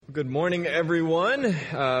Good morning, everyone.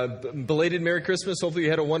 Belated Merry Christmas. Hopefully you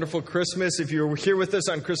had a wonderful Christmas. If you were here with us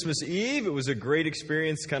on Christmas Eve, it was a great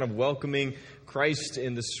experience kind of welcoming Christ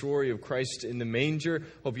in the story of Christ in the manger.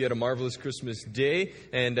 Hope you had a marvelous Christmas day,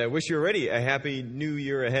 and I wish you were ready. A happy New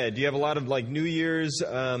Year ahead. Do you have a lot of New Year's?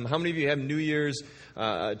 How many of you have New Year's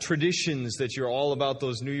traditions that you're all about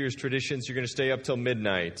those New Year's traditions? You're going to stay up till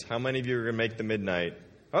midnight. How many of you are going to make the midnight?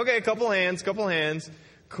 Okay, couple hands.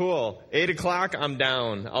 Cool. 8 o'clock, I'm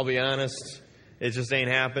down. I'll be honest. It just ain't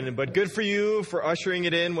happening. But good for you for ushering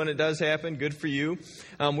it in when it does happen. Good for you.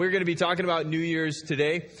 We're going to be talking about New Year's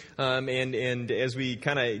today. And as we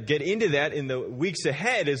kind of get into that in the weeks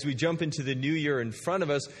ahead, as we jump into the new year in front of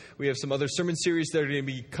us, we have some other sermon series that are going to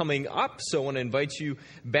be coming up. So I want to invite you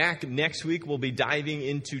back next week. We'll be diving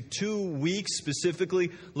into 2 weeks specifically,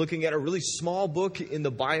 looking at a really small book in the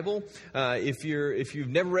Bible. If you've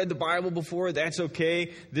never read the Bible before, that's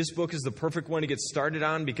okay. This book is the perfect one to get started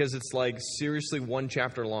on because it's seriously 1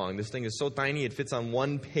 chapter long. This thing is so tiny, it fits on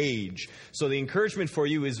 1 page. So the encouragement for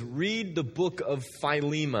you is read the book of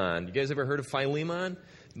Philemon. You guys ever heard of Philemon?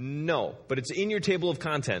 No, but it's in your table of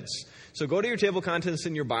contents. So go to your table of contents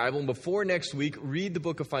in your Bible, and before next week, read the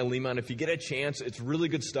book of Philemon. If you get a chance, it's really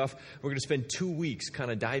good stuff. We're going to spend 2 weeks kind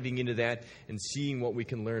of diving into that and seeing what we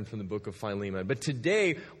can learn from the book of Philemon. But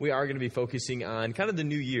today, we are going to be focusing on kind of the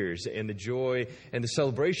New Year's and the joy and the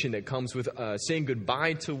celebration that comes with saying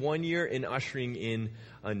goodbye to 1 year and ushering in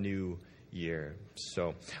a new year.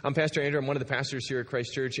 So I'm Pastor Andrew. I'm one of the pastors here at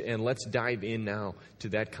Christ Church, and let's dive in now to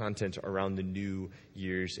that content around the New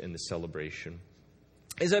Year's and the celebration.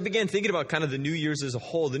 As I began thinking about kind of the New Year's as a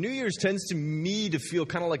whole, the New Year's tends to me to feel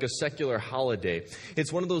kind of like a secular holiday.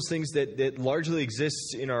 It's one of those things that largely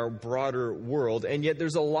exists in our broader world, and yet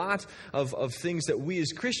there's a lot of things that we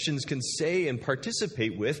as Christians can say and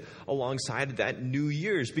participate with alongside that New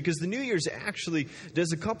Year's, because the New Year's actually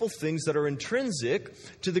does a couple things that are intrinsic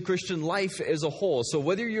to the Christian life as a whole. So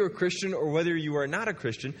whether you're a Christian or whether you are not a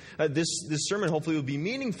Christian, this sermon hopefully will be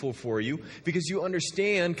meaningful for you because you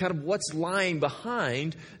understand kind of what's lying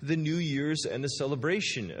behind the New Year's and the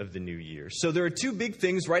celebration of the New Year. So there are 2 big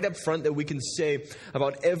things right up front that we can say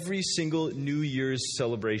about every single New Year's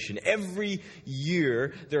celebration. Every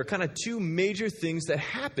year, there are kind of 2 major things that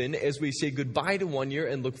happen as we say goodbye to 1 year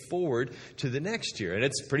and look forward to the next year. And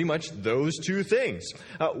it's pretty much those 2 things.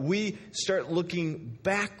 We start looking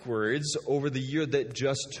backwards over the year that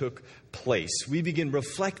just took place. We begin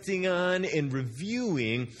reflecting on and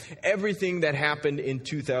reviewing everything that happened in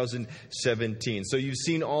 2017. So you've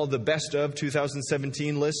seen all the best of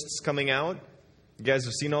 2017 lists coming out. You guys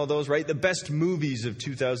have seen all those, right? The best movies of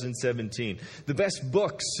 2017. The best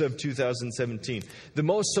books of 2017. The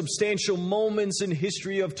most substantial moments in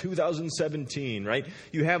history of 2017, right?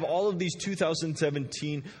 You have all of these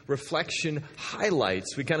 2017 reflection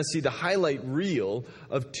highlights. We kind of see the highlight reel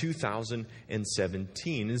of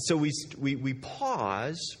 2017. And so we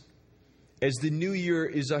pause as the new year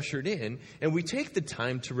is ushered in, and we take the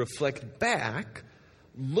time to reflect back,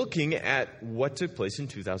 looking at what took place in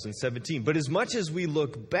 2017. But as much as we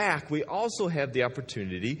look back, we also have the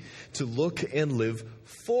opportunity to look and live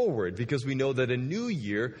forward, because we know that a new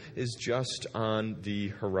year is just on the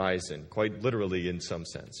horizon, quite literally in some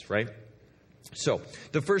sense, right? So,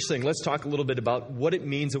 the first thing, let's talk a little bit about what it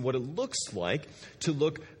means and what it looks like to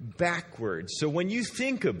look backwards. So when you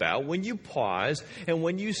think about, when you pause, and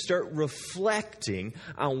when you start reflecting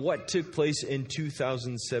on what took place in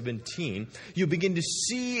 2017, you begin to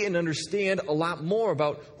see and understand a lot more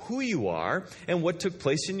about who you are and what took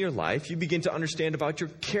place in your life. You begin to understand about your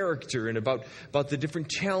character and about the different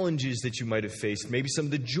challenges that you might have faced, maybe some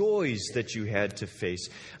of the joys that you had to face.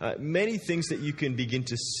 Many things that you can begin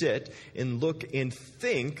to sit and look and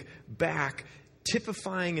think back,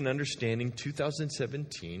 typifying and understanding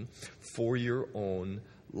 2017 for your own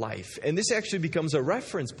life. And this actually becomes a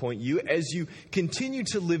reference point. As you continue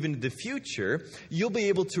to live into the future, you'll be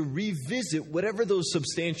able to revisit whatever those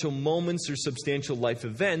substantial moments or substantial life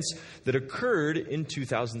events that occurred in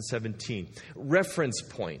 2017. Reference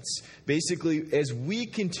points. Basically, as we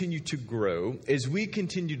continue to grow, as we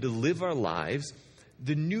continue to live our lives,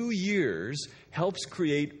 the New Year's helps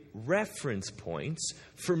create reference points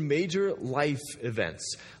for major life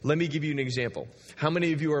events. Let me give you an example. How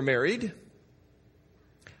many of you are married?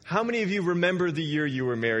 How many of you remember the year you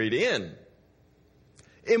were married in?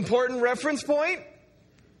 Important reference point?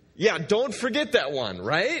 Yeah, don't forget that one,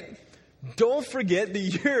 right? Don't forget the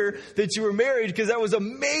year that you were married, because that was a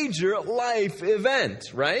major life event,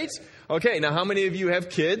 right? Okay, now how many of you have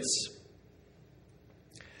kids?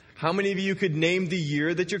 How many of you could name the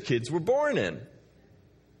year that your kids were born in?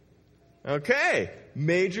 Okay,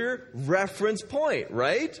 major reference point,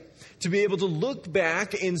 right? To be able to look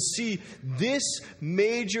back and see this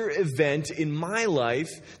major event in my life,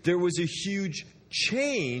 there was a huge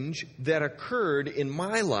change that occurred in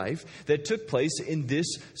my life that took place in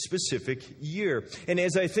this specific year. And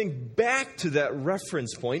as I think back to that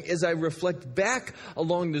reference point, as I reflect back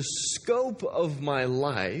along the scope of my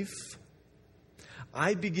life,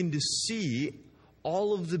 I begin to see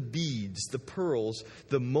all of the beads, the pearls,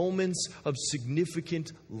 the moments of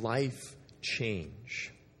significant life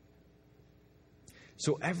change.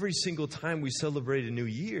 So every single time we celebrate a new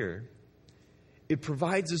year, it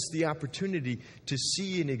provides us the opportunity to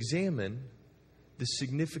see and examine the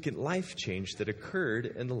significant life change that occurred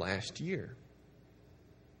in the last year.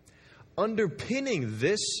 Underpinning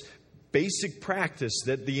this basic practice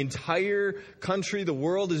that the entire country, the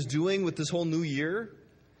world is doing with this whole new year,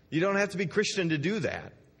 you don't have to be Christian to do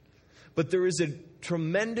that. But there is a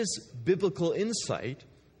tremendous biblical insight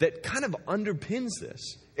that kind of underpins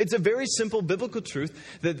this. It's a very simple biblical truth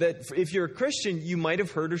that if you're a Christian, you might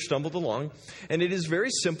have heard or stumbled along. And it is very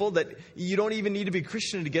simple that you don't even need to be a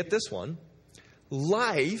Christian to get this one.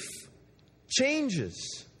 Life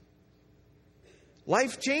changes.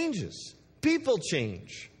 Life changes. People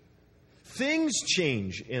change. Things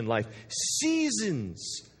change in life.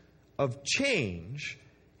 Seasons of change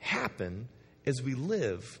happen as we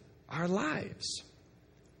live our lives.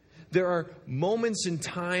 There are moments and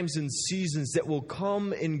times and seasons that will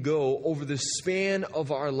come and go over the span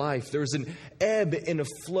of our life. There's an ebb and a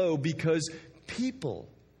flow because people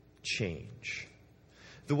change.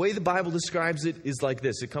 The way the Bible describes it is like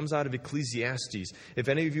this. It comes out of Ecclesiastes. If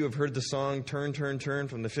any of you have heard the song Turn, Turn, Turn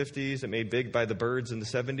from the 50s, that made big by the Byrds in the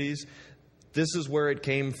 70s, this is where it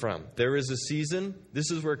came from. There is a season. This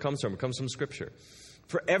is where it comes from. It comes from Scripture.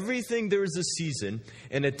 For everything there is a season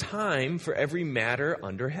and a time for every matter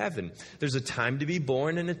under heaven. There's a time to be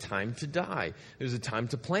born and a time to die. There's a time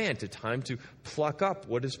to plant, a time to pluck up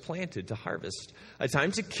what is planted, to harvest. A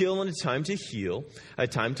time to kill and a time to heal. A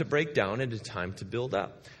time to break down and a time to build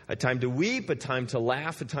up. A time to weep, a time to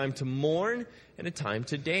laugh, a time to mourn, and a time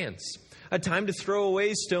to dance. A time to throw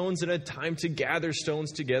away stones and a time to gather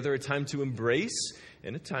stones together. A time to embrace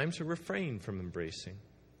and a time to refrain from embracing.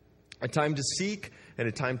 A time to seek and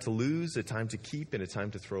a time to lose, a time to keep and a time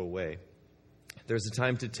to throw away. There's a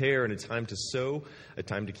time to tear and a time to sow, a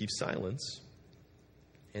time to keep silence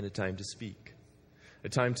and a time to speak. A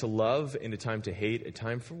time to love and a time to hate, a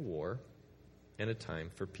time for war and a time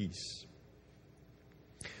for peace.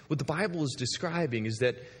 What the Bible is describing is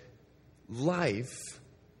that life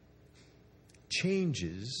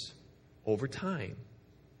changes over time.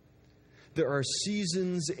 There are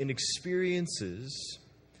seasons and experiences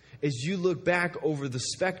as you look back over the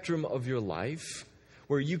spectrum of your life,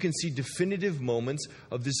 where you can see definitive moments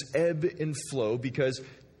of this ebb and flow, because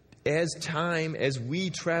as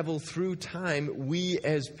we travel through time, we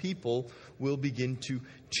as people will begin to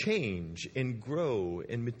change and grow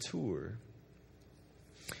and mature.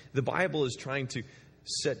 The Bible is trying to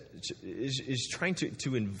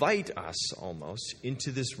to invite us almost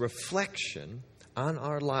into this reflection on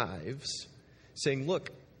our lives, saying,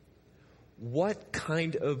 look, what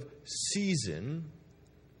kind of season,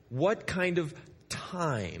 what kind of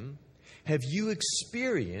time have you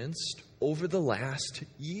experienced over the last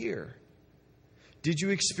year? Did you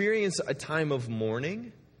experience a time of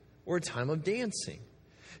mourning or a time of dancing?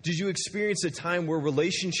 Did you experience a time where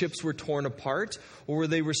relationships were torn apart or where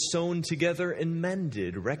they were sewn together and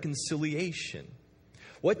mended, reconciliation?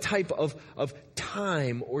 What type of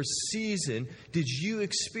time or season did you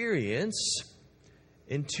experience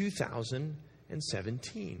in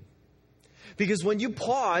 2017? Because when you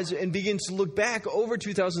pause and begin to look back over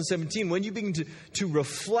 2017, when you begin to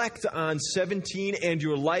reflect on 17 and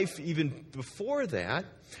your life even before that,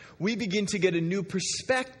 we begin to get a new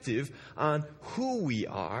perspective on who we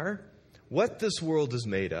are, what this world is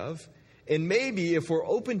made of, and maybe, if we're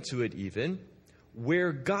open to it even,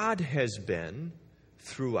 where God has been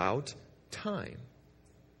throughout time.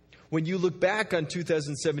 When you look back on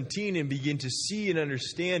 2017 and begin to see and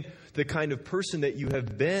understand the kind of person that you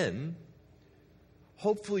have been,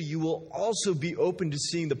 hopefully you will also be open to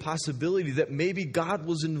seeing the possibility that maybe God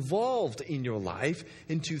was involved in your life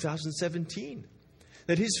in 2017.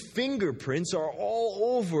 That His fingerprints are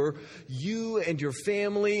all over you and your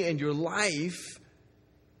family and your life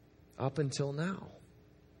up until now.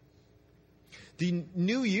 The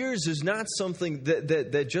New Year's is not something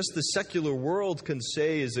that just the secular world can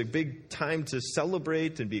say is a big time to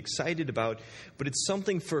celebrate and be excited about, but it's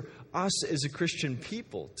something for us as a Christian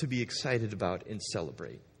people to be excited about and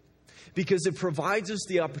celebrate. because it provides us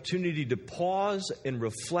the opportunity to pause and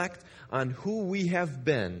reflect on who we have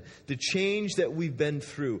been, the change that we've been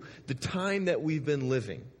through, the time that we've been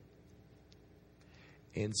living,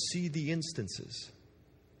 and see the instances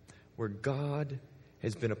where God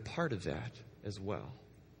has been a part of that as well.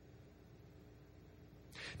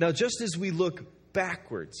 Now, just as we look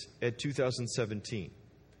backwards at 2017,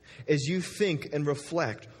 as you think and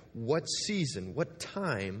reflect, what season, what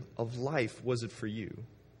time of life was it for you?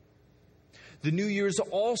 The New Year's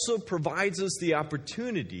also provides us the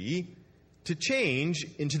opportunity to change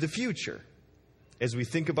into the future. As we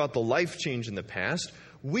think about the life change in the past,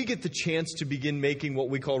 we get the chance to begin making what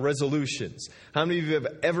we call resolutions. How many of you have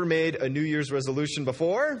ever made a New Year's resolution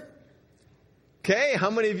before? Okay, how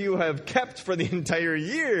many of you have kept for the entire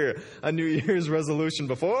year a New Year's resolution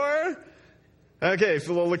before? Okay,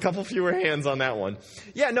 a couple fewer hands on that one.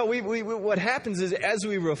 Yeah, no, what happens is as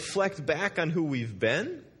we reflect back on who we've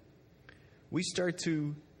been, we start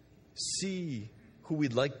to see who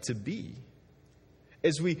we'd like to be.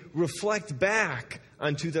 As we reflect back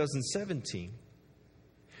on 2017,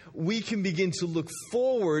 we can begin to look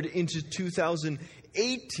forward into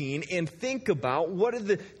 2018 and think about what are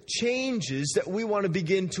the changes that we want to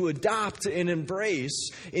begin to adopt and embrace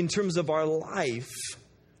in terms of our life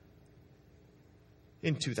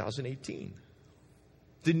in 2018.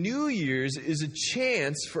 The New Year's is a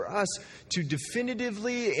chance for us to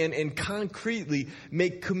definitively and concretely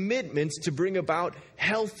make commitments to bring about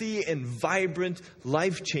healthy and vibrant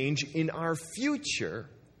life change in our future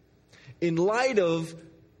in light of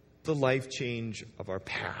the life change of our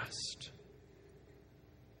past.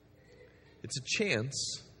 It's a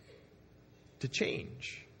chance to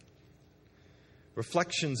change.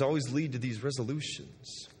 Reflections always lead to these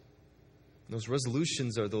resolutions. Those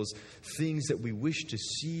resolutions are those things that we wish to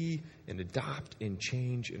see and adopt and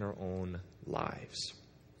change in our own lives.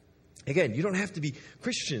 Again, you don't have to be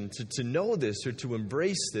Christian to know this or to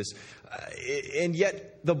embrace this. And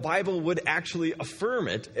yet, the Bible would actually affirm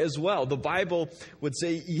it as well. The Bible would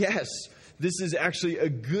say, yes, this is actually a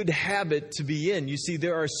good habit to be in. You see,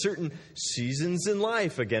 there are certain seasons in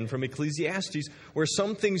life, again from Ecclesiastes, where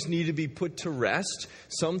some things need to be put to rest,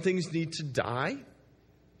 some things need to die,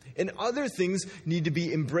 and other things need to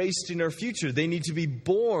be embraced in our future. They need to be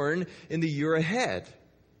born in the year ahead.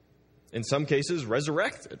 In some cases,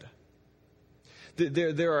 resurrected.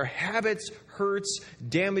 There are habits, hurts,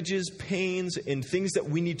 damages, pains, and things that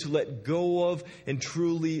we need to let go of and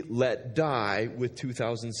truly let die with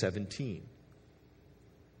 2017.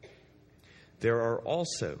 There are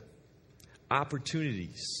also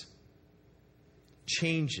opportunities,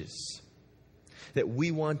 changes that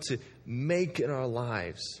we want to make in our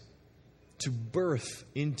lives to birth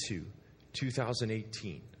into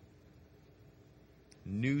 2018.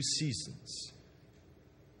 New seasons,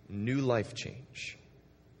 new life change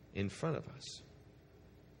in front of us.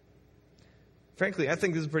 Frankly, I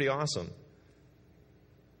think this is pretty awesome.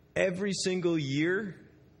 Every single year,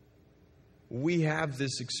 we have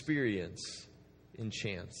this experience in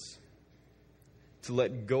chance to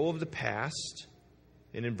let go of the past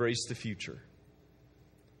and embrace the future.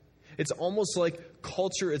 It's almost like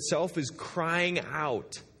culture itself is crying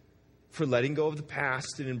out for letting go of the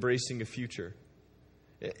past and embracing a future.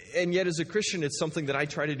 And yet, as a Christian, it's something that I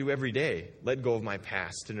try to do every day, let go of my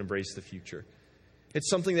past and embrace the future. It's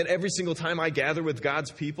something that every single time I gather with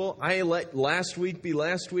God's people, I let last week be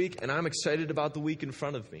last week, and I'm excited about the week in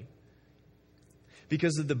front of me.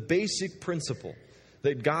 Because of the basic principle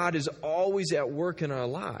that God is always at work in our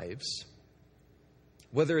lives,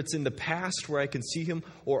 whether it's in the past where I can see Him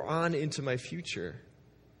or on into my future.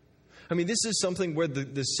 I mean, this is something where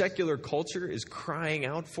the secular culture is crying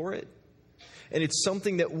out for it. And it's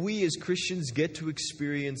something that we as Christians get to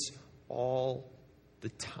experience all the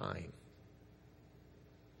time.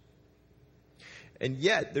 And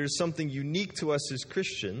yet, there's something unique to us as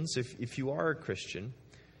Christians, if you are a Christian,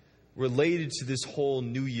 related to this whole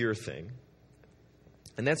New Year thing.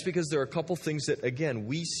 And that's because there are a couple things that, again,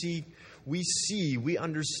 we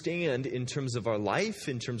understand in terms of our life,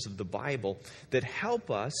 in terms of the Bible, that help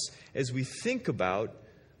us as we think about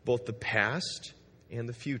both the past and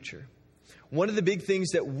the future. One of the big things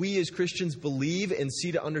that we as Christians believe and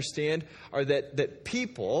see to understand are that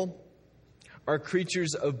people are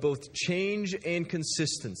creatures of both change and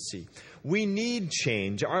consistency. We need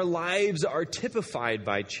change. Our lives are typified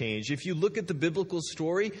by change. If you look at the biblical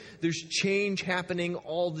story, there's change happening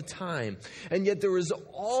all the time. And yet there is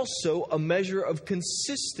also a measure of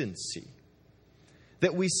consistency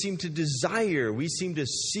that we seem to desire, we seem to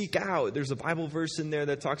seek out. There's a Bible verse in there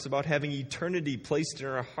that talks about having eternity placed in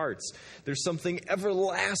our hearts. There's something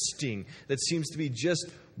everlasting that seems to be just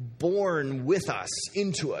born with us,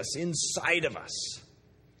 into us, inside of us.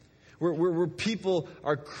 We're people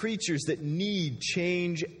are creatures that need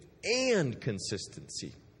change and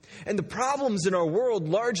consistency. And the problems in our world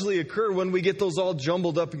largely occur when we get those all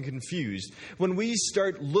jumbled up and confused. When we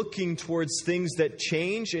start looking towards things that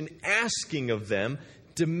change and asking of them,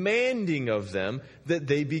 demanding of them that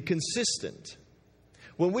they be consistent.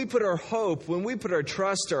 When we put our hope, when we put our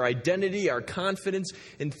trust, our identity, our confidence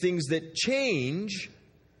in things that change,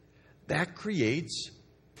 that creates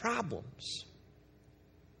problems.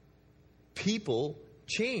 People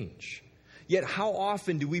change. Yet how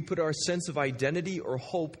often do we put our sense of identity or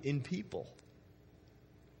hope in people?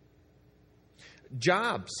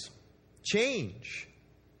 Jobs change.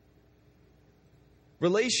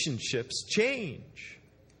 Relationships change.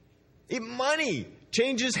 Money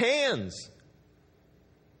changes hands.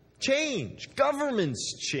 Change.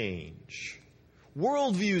 Governments change.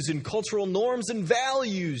 Worldviews and cultural norms and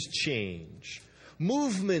values change.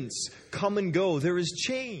 Movements come and go. There is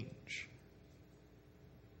change.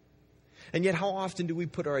 And yet, how often do we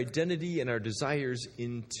put our identity and our desires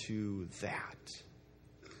into that,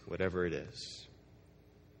 whatever it is?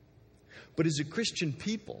 But as a Christian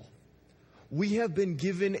people, we have been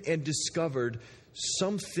given and discovered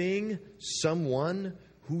something, someone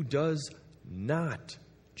who does not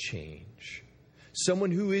change.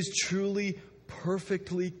 Someone who is truly,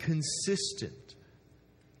 perfectly consistent.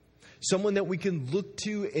 Someone that we can look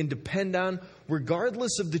to and depend on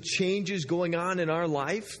regardless of the changes going on in our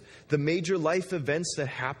life, the major life events that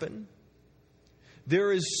happen.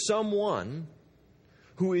 There is someone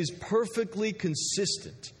who is perfectly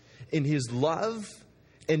consistent in his love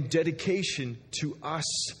and dedication to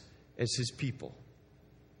us as his people.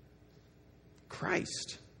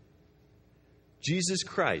 Christ. Jesus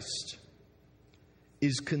Christ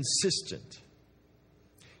is consistent.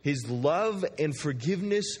 His love and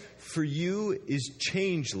forgiveness for you is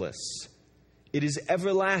changeless. It is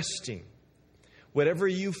everlasting. Whatever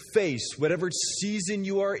you face, whatever season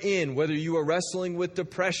you are in, whether you are wrestling with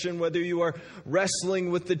depression, whether you are wrestling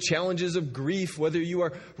with the challenges of grief, whether you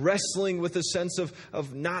are wrestling with a sense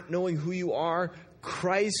of not knowing who you are,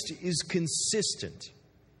 Christ is consistent.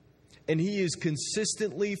 And he is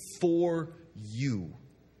consistently for you.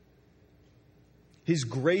 His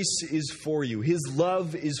grace is for you. His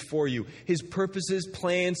love is for you. His purposes,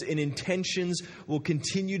 plans, and intentions will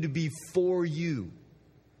continue to be for you,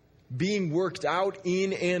 being worked out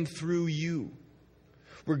in and through you,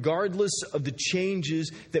 regardless of the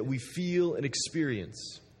changes that we feel and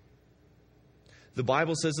experience. The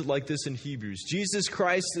Bible says it like this in Hebrews. Jesus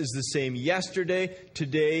Christ is the same yesterday,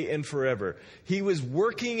 today, and forever. He was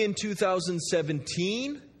working in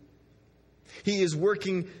 2017. He is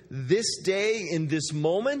working this day in this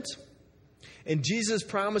moment. And Jesus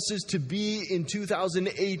promises to be in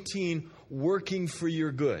 2018 working for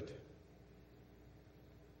your good.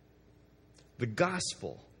 The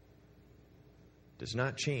gospel does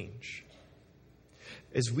not change.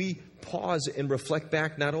 As we pause and reflect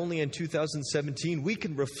back not only in 2017, we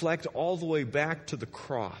can reflect all the way back to the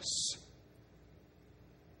cross.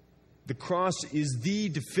 The cross is the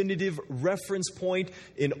definitive reference point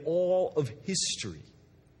in all of history.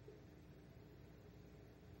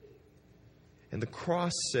 And the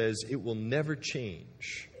cross says it will never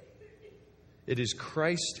change. It is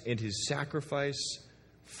Christ and his sacrifice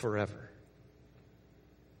forever.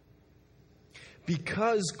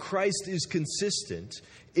 Because Christ is consistent,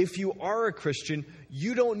 if you are a Christian,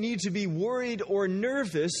 you don't need to be worried or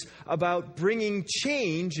nervous about bringing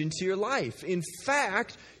change into your life. In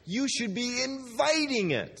fact, you should be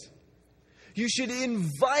inviting it. You should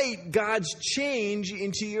invite God's change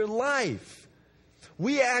into your life.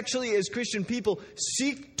 We actually, as Christian people,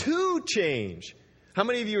 seek to change. How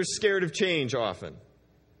many of you are scared of change often?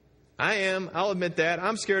 I am. I'll admit that.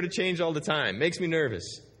 I'm scared of change all the time. Makes me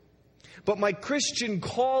nervous. But my Christian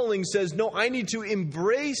calling says, no, I need to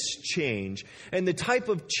embrace change. And the type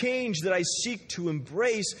of change that I seek to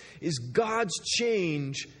embrace is God's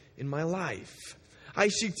change in my life. I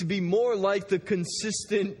seek to be more like the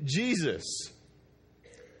consistent Jesus.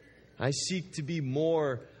 I seek to be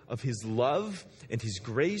more of his love and his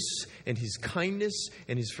grace and his kindness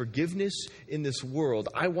and his forgiveness in this world.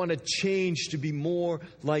 I want to change to be more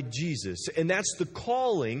like Jesus. And that's the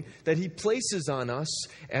calling that he places on us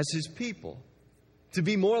as his people. To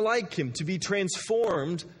be more like him, to be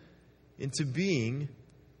transformed into being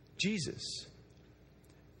Jesus.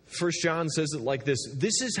 1 John says it like this: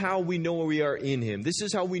 this is how we know we are in him. This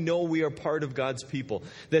is how we know we are part of God's people.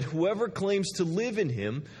 That whoever claims to live in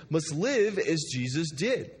him must live as Jesus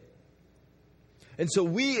did. And so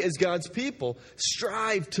we as God's people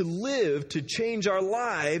strive to live, to change our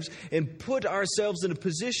lives, and put ourselves in a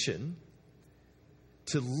position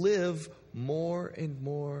to live more and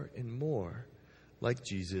more and more like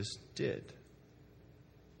Jesus did.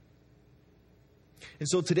 And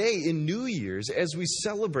so today in New Year's, as we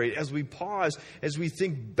celebrate, as we pause, as we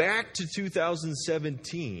think back to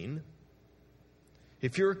 2017,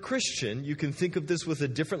 if you're a Christian, you can think of this with a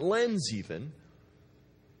different lens even.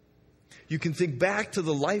 You can think back to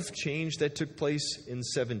the life change that took place in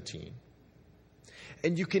 17.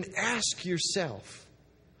 And you can ask yourself,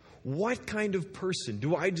 what kind of person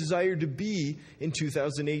do I desire to be in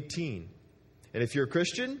 2018? And if you're a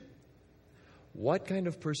Christian, what kind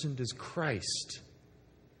of person does Christ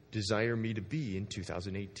desire me to be in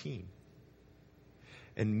 2018?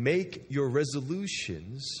 And make your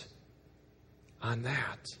resolutions on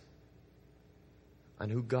that, on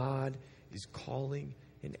who God is calling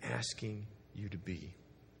and asking you to be.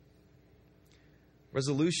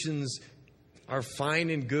 Resolutions are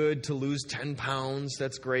fine and good. To lose 10 pounds,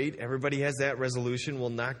 that's great. Everybody has that resolution.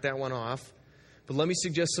 We'll knock that one off. But let me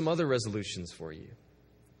suggest some other resolutions for you.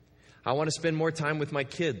 I want to spend more time with my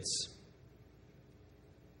kids.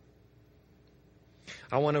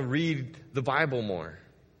 I want to read the Bible more.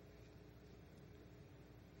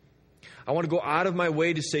 I want to go out of my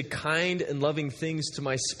way to say kind and loving things to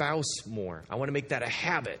my spouse more. I want to make that a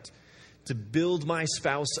habit, to build my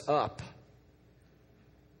spouse up.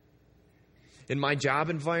 In my job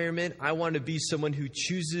environment, I want to be someone who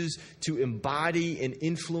chooses to embody and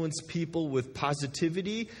influence people with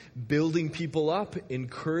positivity, building people up,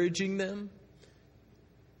 encouraging them.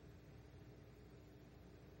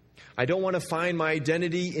 I don't want to find my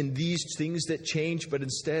identity in these things that change, but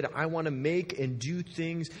instead I want to make and do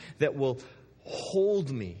things that will hold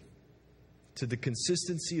me to the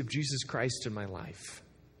consistency of Jesus Christ in my life.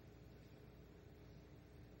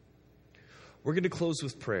 We're going to close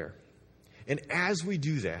with prayer. And as we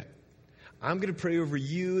do that, I'm going to pray over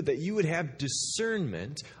you that you would have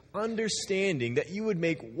discernment, understanding, that you would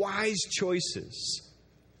make wise choices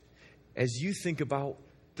as you think about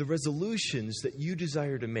the resolutions that you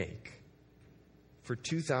desire to make for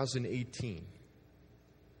 2018,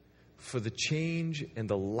 for the change and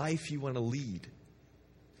the life you want to lead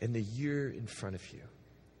in the year in front of you.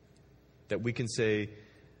 That we can say,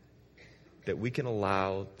 that we can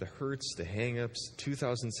allow the hurts, the hang-ups,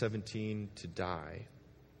 2017 to die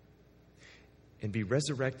and be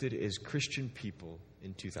resurrected as Christian people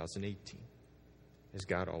in 2018, as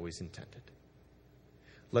God always intended.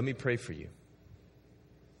 Let me pray for you.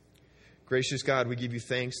 Gracious God, we give you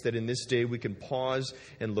thanks that in this day we can pause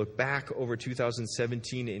and look back over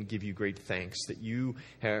 2017 and give you great thanks that you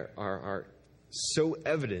are so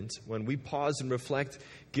evident when we pause and reflect.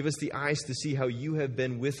 Give us the eyes to see how you have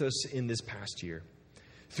been with us in this past year.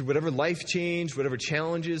 Through whatever life change, whatever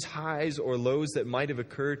challenges, highs or lows that might have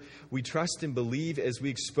occurred, we trust and believe as we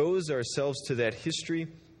expose ourselves to that history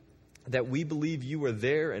that we believe you are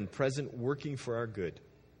there and present working for our good.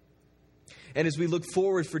 And as we look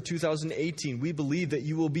forward for 2018, we believe that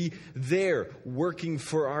you will be there working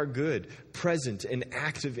for our good, present and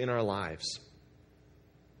active in our lives.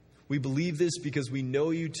 We believe this because we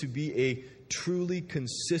know you to be a truly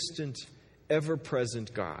consistent,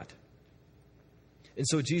 ever-present God. And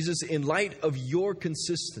so, Jesus, in light of your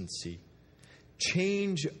consistency,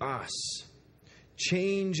 change us,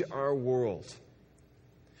 change our world,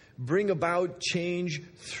 bring about change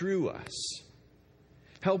through us.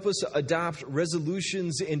 Help us adopt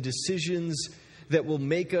resolutions and decisions that will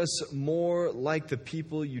make us more like the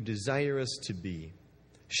people you desire us to be.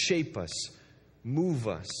 Shape us, move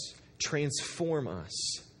us, transform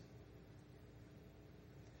us.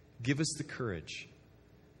 Give us the courage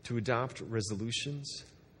to adopt resolutions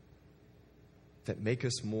that make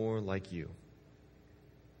us more like you.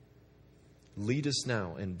 Lead us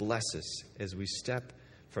now and bless us as we step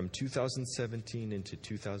from 2017 into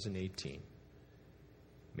 2018.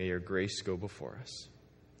 May your grace go before us.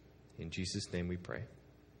 In Jesus' name we pray.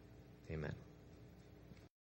 Amen.